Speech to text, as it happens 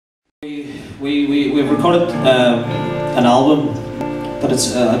We've recorded an album, but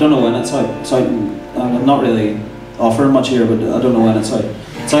it's I don't know when it's out. It's out. I'm not really offering much here, but I don't know when it's out.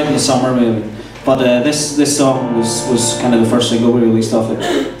 It's out in the summer maybe. But this song was kind of the first single we released off it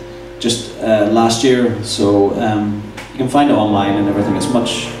just last year. So you can find it online and everything. It's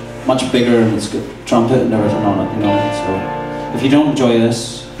much bigger and it's got trumpet and everything on it, you know. So if you don't enjoy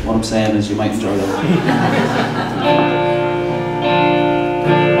this, what I'm saying is you might enjoy that.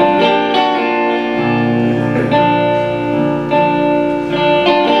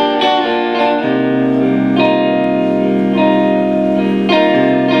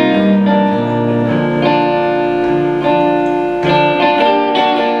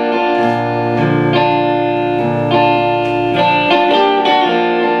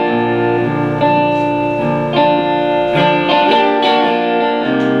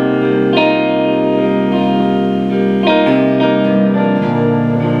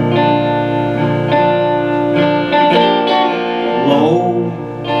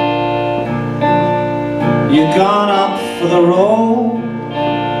 You've gone up for the road,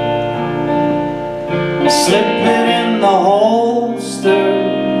 slip it in the holster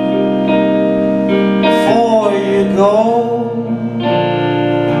before you go.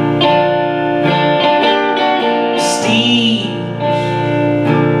 Steeds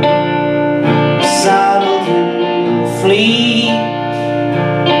saddled in fleet,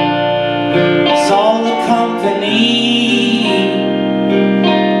 it's all the company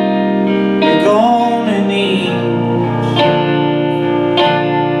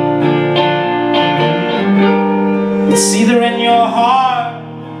it's either in your heart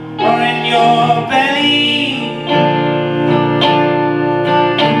or in your belly.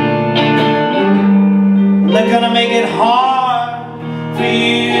 They're gonna make it hard for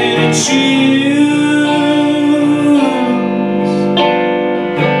you to choose.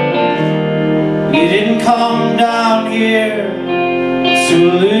 You didn't come down here to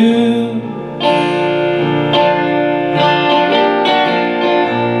lose.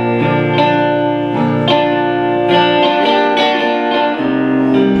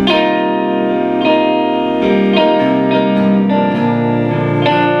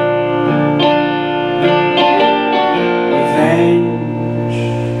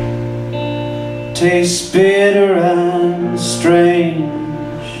 Tastes bitter and strange.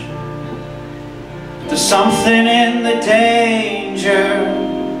 There's something in the danger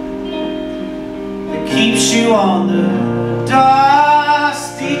that keeps you on the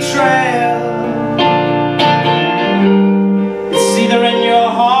dusty trail. It's either in your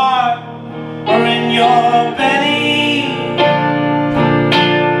heart or in your belly.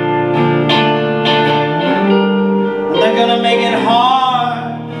 And they're gonna make it hard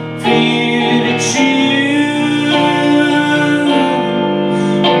for you to choose.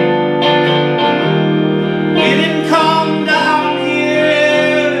 You didn't come down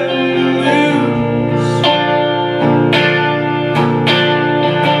here to lose.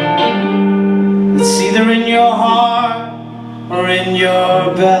 It's either in your heart or in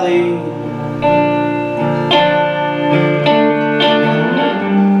your belly.